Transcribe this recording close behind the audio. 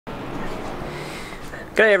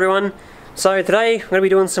G'day everyone. So today I'm going to be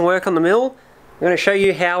doing some work on the mill. I'm going to show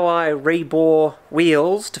you how I rebore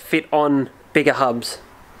wheels to fit on bigger hubs.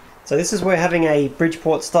 So this is where having a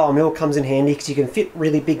Bridgeport style mill comes in handy, because you can fit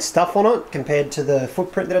really big stuff on it compared to the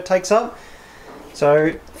footprint that it takes up.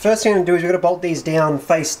 So first thing I'm going to do is we're going to bolt these down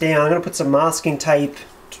face down. I'm going to put some masking tape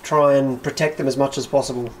to try and protect them as much as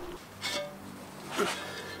possible.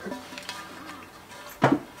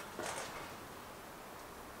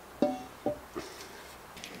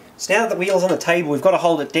 So now that the wheel's on the table, we've got to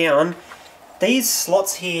hold it down. These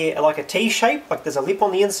slots here are like a T-shape, like there's a lip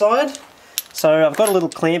on the inside. So I've got a little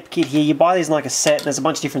clamp kit here. You buy these in like a set, and there's a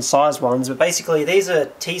bunch of different size ones, but basically these are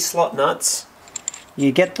T-slot nuts.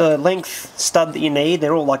 You get the length stud that you need.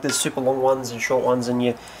 They're all like there's super long ones and short ones, and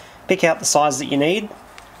you pick out the size that you need.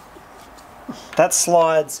 That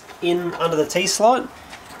slides in under the T-slot.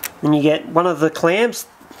 Then you get one of the clamps.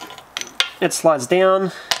 It slides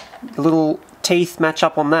down. The little teeth match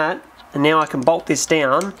up on that, and now I can bolt this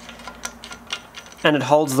down and it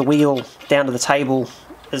holds the wheel down to the table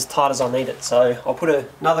as tight as I need it. So I'll put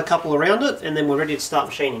another couple around it and then we're ready to start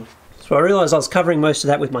machining. So I realised I was covering most of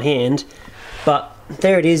that with my hand, but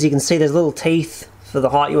there it is. You can see there's little teeth for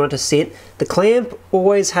the height you want it to sit. The clamp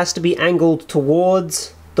always has to be angled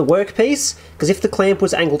towards the workpiece, because if the clamp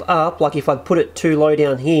was angled up, like if I'd put it too low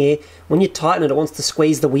down here, when you tighten it, it wants to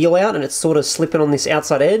squeeze the wheel out and it's sort of slipping on this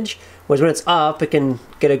outside edge, whereas when it's up it can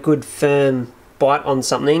get a good firm bite on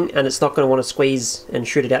something and it's not going to want to squeeze and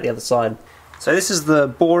shoot it out the other side. So this is the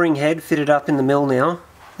boring head fitted up in the mill now.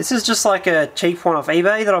 This is just like a cheap one off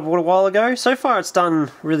eBay that I bought a while ago. So far it's done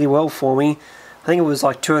really well for me. I think it was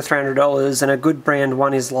like $200 or $300, and a good brand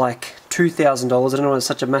one is like $2,000. I don't know, it's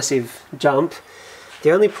such a massive jump. The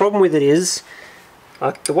only problem with it is,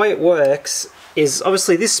 the way it works is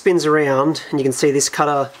obviously this spins around and you can see this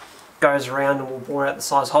cutter goes around and will bore out the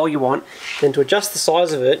size hole you want. Then to adjust the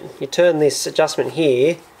size of it, you turn this adjustment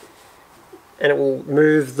here and it will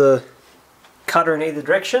move the cutter in either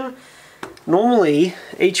direction. Normally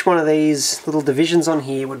each one of these little divisions on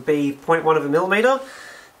here would be 0.1 of a millimeter.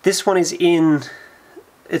 This one is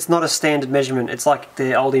it's not a standard measurement, it's like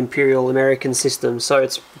the old Imperial American system, so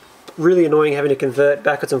it's really annoying having to convert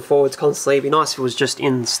backwards and forwards constantly. It'd be nice if it was just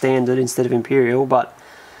in standard instead of Imperial, but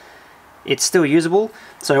it's still usable.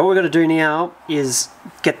 So all we've got to do now is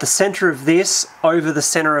get the center of this over the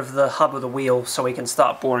center of the hub of the wheel so we can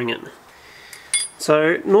start boring it.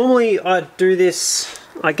 So normally I do this,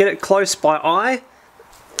 I get it close by eye.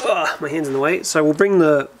 Ugh, my hand's in the way. So we'll bring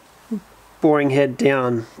the boring head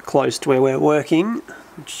down close to where we're working,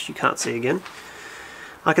 which you can't see again.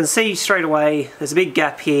 I can see straight away there's a big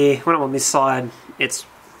gap here. When I'm on this side, it's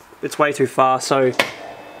way too far, so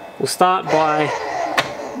we'll start by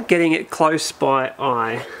getting it close by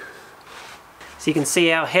eye. So you can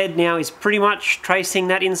see our head now is pretty much tracing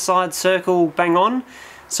that inside circle bang on.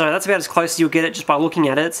 So that's about as close as you'll get it just by looking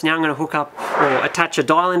at it. So now I'm going to hook up or attach a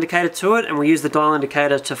dial indicator to it, and we'll use the dial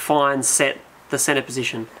indicator to set the center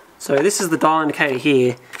position. So this is the dial indicator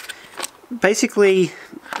here. Basically,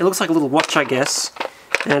 it looks like a little watch, I guess.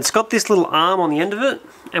 And it's got this little arm on the end of it,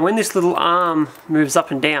 and when this little arm moves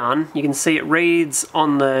up and down, you can see it reads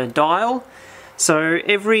on the dial. So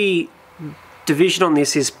every division on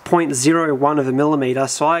this is 0.01 of a millimeter,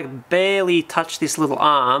 so I barely touch this little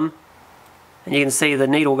arm, and you can see the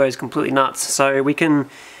needle goes completely nuts. So we can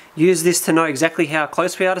use this to know exactly how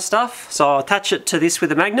close we are to stuff. So I'll attach it to this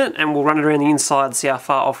with a magnet, and we'll run it around the inside and see how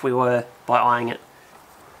far off we were by eyeing it.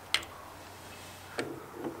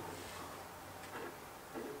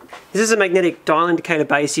 This is a magnetic dial indicator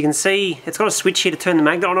base. You can see it's got a switch here to turn the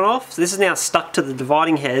magnet on and off. So this is now stuck to the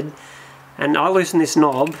dividing head, and I loosen this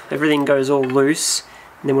knob, everything goes all loose,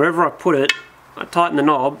 and then wherever I put it, I tighten the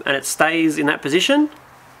knob and it stays in that position.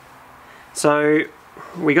 So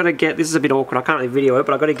we got to get, this is a bit awkward, I can't really video it,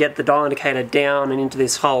 but I've got to get the dial indicator down and into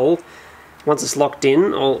this hole. Once it's locked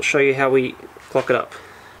in, I'll show you how we clock it up.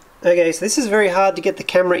 Okay, so this is very hard to get the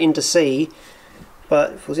camera in to see,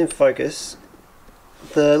 but if it was in focus,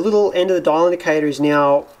 the little end of the dial indicator is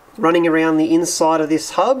now running around the inside of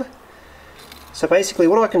this hub. So basically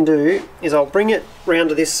what I can do is I'll bring it round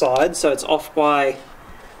to this side so it's off by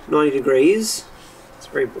 90 degrees. It's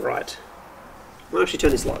very bright. I'll actually turn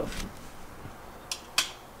this light off.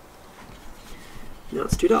 Now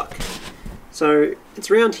it's too dark. So it's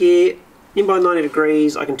around here, in by 90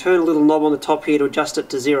 degrees. I can turn a little knob on the top here to adjust it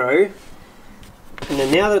to 0. And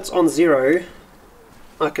then now that it's on 0,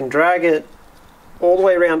 I can drag it all the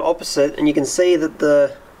way around opposite, and you can see that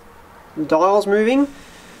the dial's moving.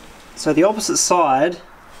 So the opposite side,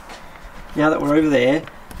 now that we're over there,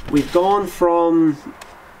 we've gone from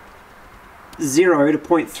 0 to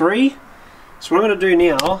 0.3, So what I'm going to do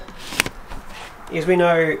now is, we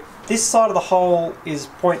know this side of the hole is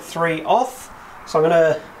 0.3 off, so I'm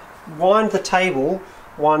going to wind the table,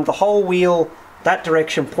 wind the whole wheel that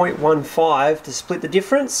direction 0.15 to split the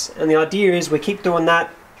difference, and the idea is we keep doing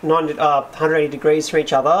that 180 degrees from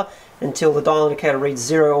each other until the dial indicator reads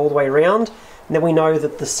 0 all the way around, and then we know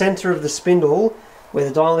that the center of the spindle where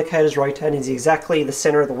the dial indicator is rotating is exactly the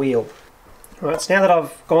center of the wheel. Alright, so now that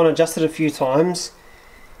I've gone and adjusted a few times,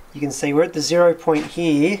 you can see we're at the 0 point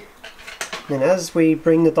here, and as we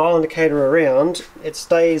bring the dial indicator around, it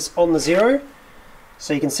stays on the 0.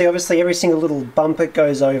 So you can see obviously every single little bump it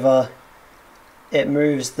goes over, it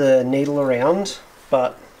moves the needle around,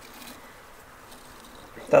 but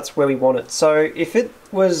that's where we want it. So if it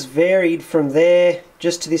was varied from there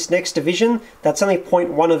just to this next division, that's only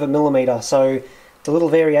 0.1 of a millimeter. So the little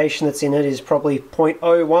variation that's in it is probably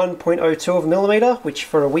 0.01, 0.02 of a millimeter, which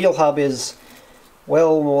for a wheel hub is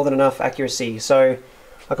well more than enough accuracy. So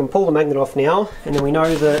I can pull the magnet off now, and then we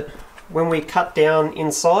know that when we cut down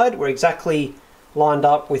inside, we're exactly lined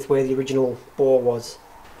up with where the original bore was.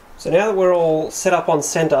 So now that we're all set up on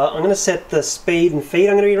center, I'm going to set the speed and feed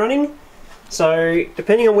I'm going to be running. So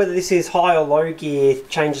depending on whether this is high or low gear,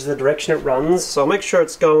 changes the direction it runs. So I'll make sure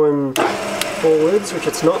it's going forwards, which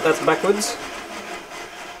it's not, that's backwards.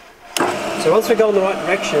 So once we go in the right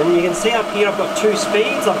direction, you can see up here I've got two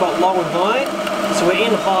speeds, I've got low and high. So we're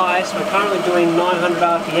in high, so we're currently doing 900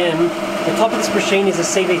 RPM. The top of this machine is a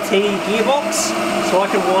CVT gearbox, so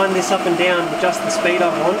I can wind this up and down with just the speed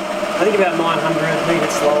I want. I think about 900, maybe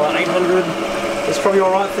it's slower, 800 is probably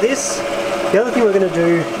alright for this. The other thing we're going to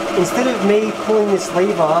do, instead of me pulling this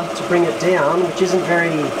lever to bring it down, which isn't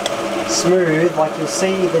very smooth, like you'll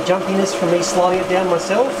see the jumpiness from me sliding it down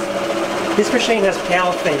myself, this machine has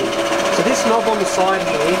power feed. So this knob on the side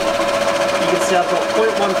here, you can see I've got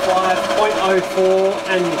 0.15, 0.04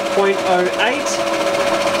 and 0.08.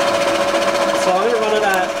 So I'm going to run it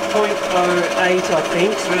at 0.08 I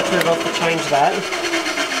think, so I'm going to turn it off to change that.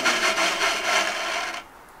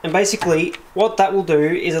 And basically what that will do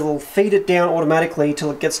is it'll feed it down automatically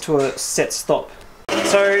till it gets to a set stop.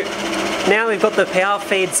 So now we've got the power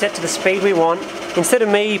feed set to the speed we want. Instead of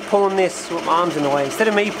me pulling this, my arm's in the way, instead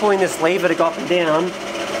of me pulling this lever to go up and down,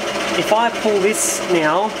 if I pull this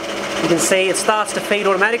now, you can see it starts to feed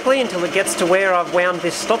automatically until it gets to where I've wound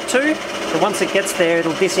this stop to, and once it gets there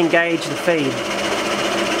it'll disengage the feed.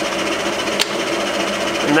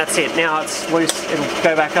 And that's it, now it's loose, it'll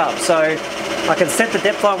go back up. So I can set the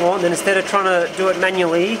depth I want, and instead of trying to do it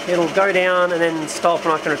manually, it'll go down and then stop,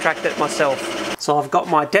 and I can retract it myself. So I've got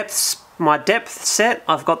my depth set,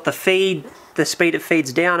 I've got the feed, the speed it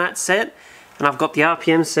feeds down at set, and I've got the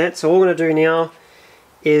RPM set. So all I'm going to do now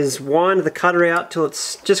is wind the cutter out till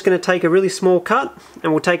it's just going to take a really small cut,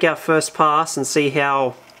 and we'll take our first pass and see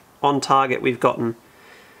how on target we've gotten.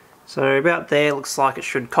 So about there, looks like it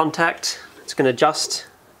should contact. It's going to just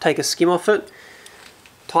take a skim off it,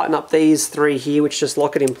 tighten up these three here which just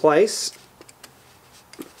lock it in place,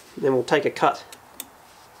 and then we'll take a cut.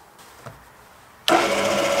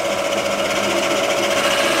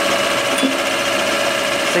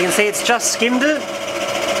 So you can see it's just skimmed it,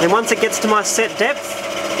 and once it gets to my set depth,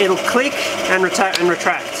 it'll click and retract.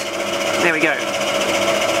 There we go.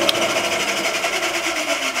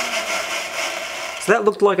 So that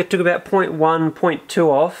looked like it took about 0.1, 0.2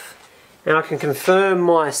 off, and I can confirm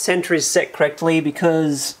my center is set correctly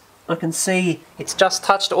because I can see it's just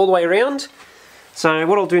touched all the way around. So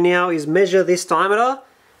what I'll do now is measure this diameter,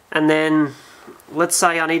 and then let's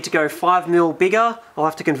say I need to go 5 mil bigger, I'll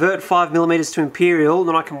have to convert 5 millimeters to imperial,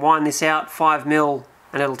 then I can wind this out 5 mil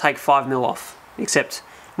and it'll take 5 mil off. Except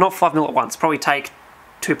not 5 mil at once, probably take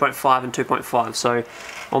 2.5 and 2.5. So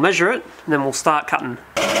I'll measure it and then we'll start cutting.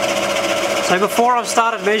 So before I've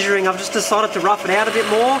started measuring, I've just decided to rough it out a bit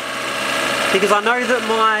more, because I know that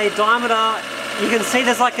my diameter, you can see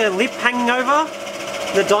there's like a lip hanging over.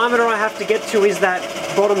 The diameter I have to get to is that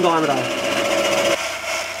bottom diameter.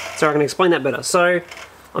 So I can explain that better. So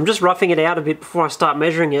I'm just roughing it out a bit before I start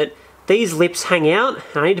measuring it. These lips hang out,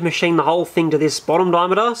 and I need to machine the whole thing to this bottom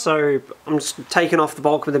diameter, so I'm just taking off the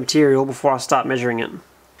bulk of the material before I start measuring it.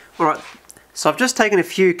 Alright, so I've just taken a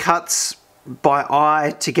few cuts by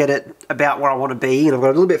eye to get it about where I want to be, and I've got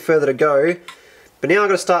a little bit further to go, but now I've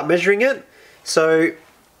got to start measuring it. So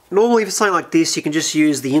normally for something like this you can just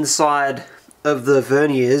use the inside of the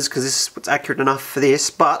verniers, because this is what's accurate enough for this,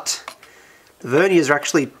 but the verniers are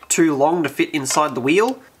actually too long to fit inside the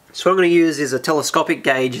wheel. So what I'm going to use is a telescopic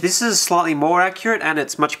gauge. This is slightly more accurate and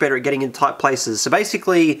it's much better at getting in tight places. So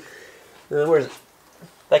basically, where is it?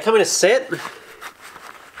 They come in a set.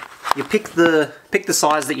 You pick the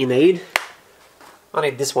size that you need. I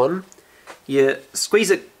need this one. you squeeze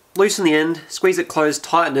it, loosen the end, squeeze it closed,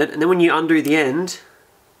 tighten it, and then when you undo the end,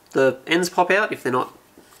 the ends pop out if they're not.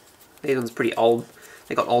 These ones are pretty old.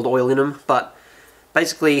 They got old oil in them, but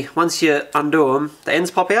basically once you undo them, the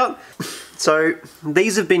ends pop out. So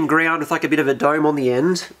these have been ground with like a bit of a dome on the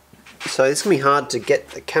end. So it's gonna be hard to get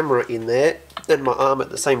the camera in there and my arm at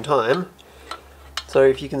the same time. So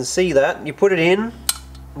if you can see that, you put it in,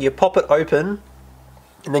 you pop it open,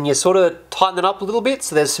 and then you sort of tighten it up a little bit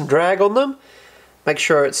so there's some drag on them. Make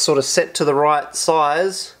sure it's sort of set to the right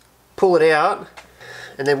size, pull it out,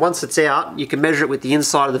 and then once it's out, you can measure it with the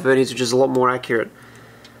inside of the verniers, which is a lot more accurate.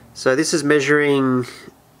 So this is measuring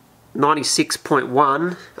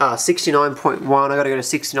 96.1, 69.1, I gotta go to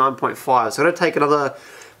 69.5. So I gotta take another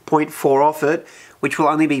 0.4 off it, which will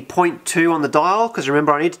only be 0.2 on the dial, because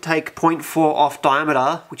remember I need to take 0.4 off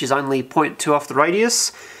diameter, which is only 0.2 off the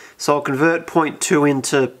radius. So I'll convert 0.2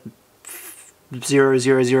 into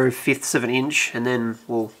 0.005 of an inch, and then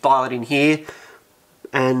we'll dial it in here,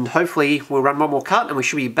 and hopefully we'll run one more cut and we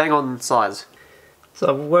should be bang on size. So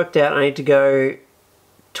I've worked out I need to go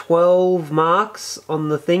 12 marks on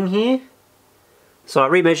the thing here. So I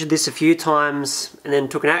remeasured this a few times and then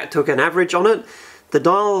took an average on it.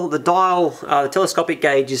 The telescopic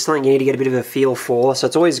gauge is something you need to get a bit of a feel for, so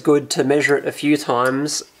it's always good to measure it a few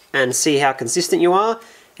times and see how consistent you are.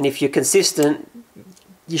 And if you're consistent,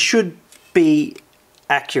 you should be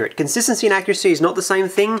accurate. Consistency and accuracy is not the same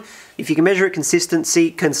thing. If you can measure it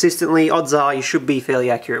consistently, odds are you should be fairly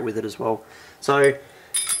accurate with it as well. So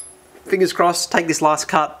fingers crossed, take this last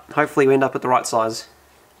cut, hopefully we end up at the right size.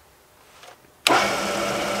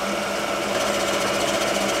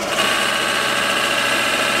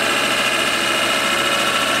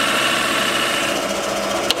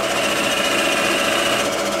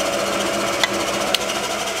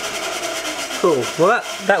 Cool, well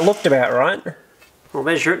that looked about right. We'll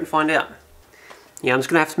measure it and find out. Yeah, I'm just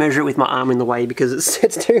going to have to measure it with my arm in the way because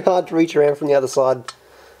it's too hard to reach around from the other side.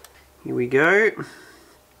 Here we go.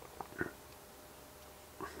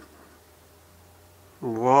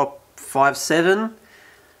 Whoa, 5.7,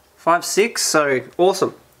 5.6, so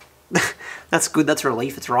awesome. That's good, that's a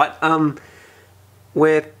relief, it's right.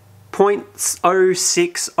 We're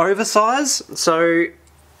 0.06 oversize, so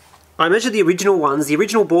I measured the original ones. The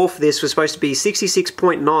original bore for this was supposed to be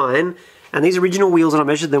 66.9, and these original wheels when I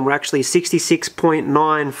measured them were actually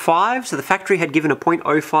 66.95, so the factory had given a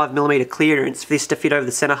 0.05mm clearance for this to fit over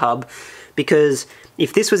the center hub, because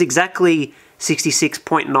if this was exactly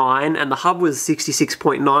 66.9 and the hub was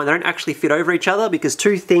 66.9, they don't actually fit over each other, because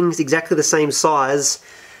two things exactly the same size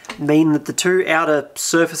mean that the two outer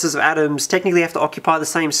surfaces of atoms technically have to occupy the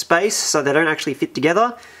same space, so they don't actually fit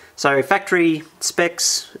together. So factory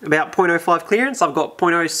specs about 0.05 clearance, I've got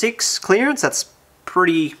 0.06 clearance. That's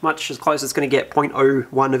pretty much as close as it's going to get,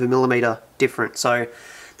 0.01 of a millimeter different. So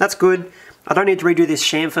that's good. I don't need to redo this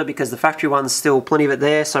chamfer because the factory one's still plenty of it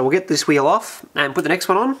there. So we'll get this wheel off and put the next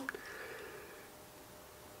one on.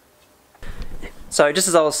 So just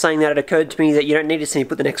as I was saying that, it occurred to me that you don't need to see me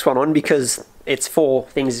put the next one on because it's four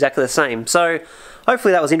things exactly the same. So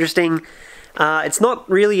hopefully that was interesting. It's not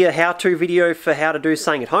really a how-to video for how to do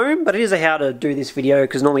something at home, but it is a how to do this video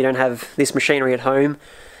because normally you don't have this machinery at home.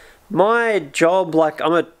 My job,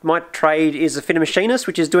 my trade is a fitter machinist,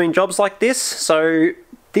 which is doing jobs like this. So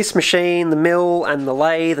this machine, the mill and the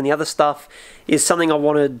lathe and the other stuff is something I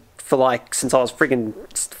wanted for since I was friggin'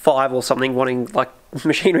 5 or something, wanting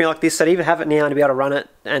machinery like this. So to even have it now and to be able to run it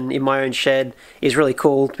and in my own shed is really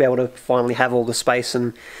cool, to be able to finally have all the space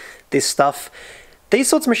and this stuff. These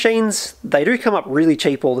sorts of machines, they do come up really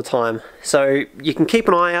cheap all the time. So you can keep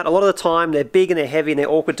an eye out. A lot of the time they're big and they're heavy and they're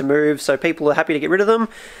awkward to move, so people are happy to get rid of them.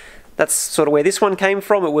 That's sort of where this one came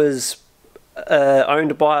from. It was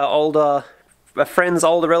owned by a friend's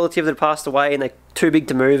older relative that passed away, and they're too big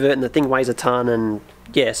to move it, and the thing weighs a ton, and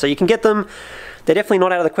yeah, so you can get them. They're definitely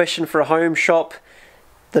not out of the question for a home shop.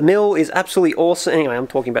 The mill is absolutely awesome. Anyway, I'm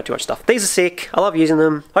talking about too much stuff. These are sick. I love using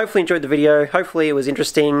them. Hopefully you enjoyed the video. Hopefully it was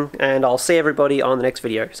interesting, and I'll see everybody on the next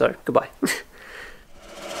video. So, goodbye.